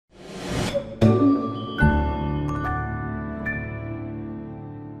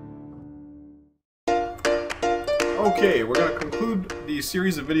the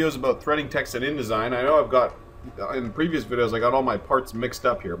series of videos about threading text in InDesign. I know I've got, in previous videos, I got all my parts mixed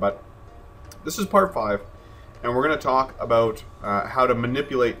up here, but this is part 5, and we're going to talk about how to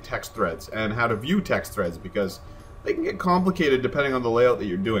manipulate text threads and how to view text threads, because they can get complicated depending on the layout that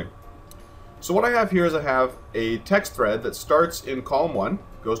you're doing. So what I have here is I have a text thread that starts in column 1,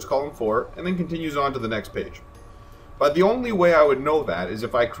 goes to column 4, and then continues on to the next page. But the only way I would know that is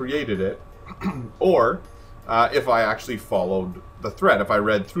if I created it, or if I actually followed the thread, if I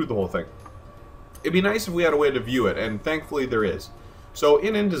read through the whole thing. It'd be nice if we had a way to view it, and thankfully there is. So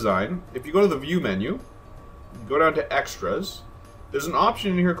in InDesign, if you go to the View menu, go down to Extras, there's an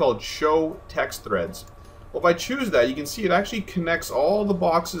option in here called Show Text Threads. Well, if I choose that, you can see it actually connects all the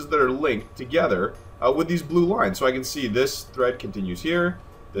boxes that are linked together with these blue lines. So I can see this thread continues here,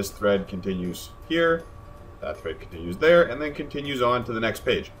 this thread continues here, that thread continues there, and then continues on to the next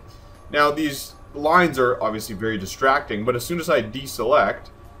page. Now these lines are obviously very distracting, but as soon as I deselect,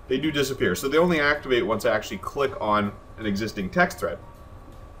 they do disappear. So they only activate once I actually click on an existing text thread.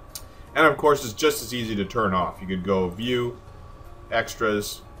 And of course, it's just as easy to turn off. You could go View,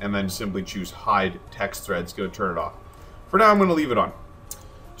 Extras, and then simply choose Hide Text Thread. It's going to turn it off. For now, I'm going to leave it on.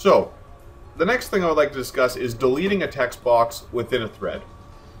 So the next thing I would like to discuss is deleting a text box within a thread.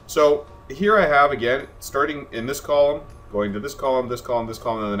 So here I have, again, starting in this column, going to this column, this column, this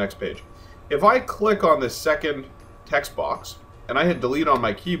column, and the next page. If I click on this second text box, and I hit delete on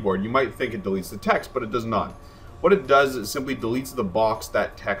my keyboard, you might think it deletes the text, but it does not. What it does is it simply deletes the box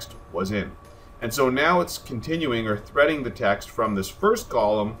that text was in. And so now it's continuing or threading the text from this first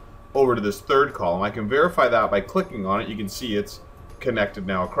column over to this third column. I can verify that by clicking on it. You can see it's connected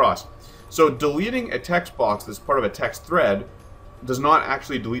now across. So deleting a text box that's part of a text thread does not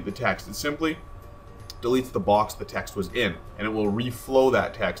actually delete the text. It simply deletes the box the text was in, and it will reflow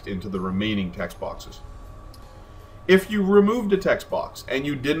that text into the remaining text boxes. If you removed a text box and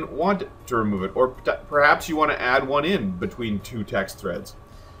you didn't want to remove it, or perhaps you want to add one in between two text threads,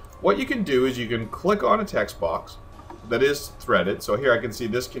 what you can do is you can click on a text box that is threaded. So here I can see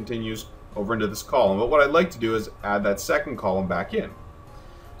this continues over into this column, but what I'd like to do is add that second column back in.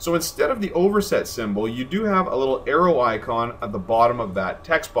 So instead of the overset symbol, you do have a little arrow icon at the bottom of that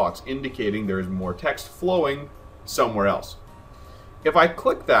text box indicating there is more text flowing somewhere else. If I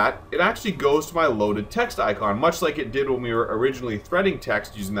click that, it actually goes to my loaded text icon, much like it did when we were originally threading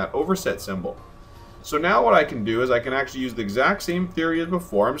text using that overset symbol. So now what I can do is I can actually use the exact same theory as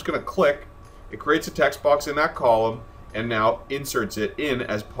before. I'm just going to click, it creates a text box in that column, and now inserts it in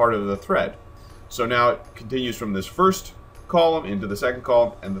as part of the thread. So now it continues from this first column into the second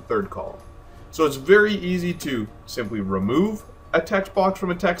column and the third column. So it's very easy to simply remove a text box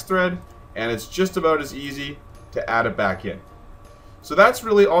from a text thread, and it's just about as easy to add it back in. So that's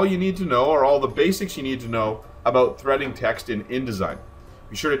really all you need to know, or all the basics you need to know about threading text in InDesign.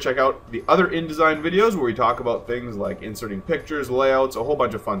 Be sure to check out the other InDesign videos where we talk about things like inserting pictures, layouts, a whole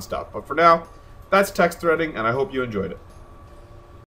bunch of fun stuff. But for now, that's text threading, and I hope you enjoyed it.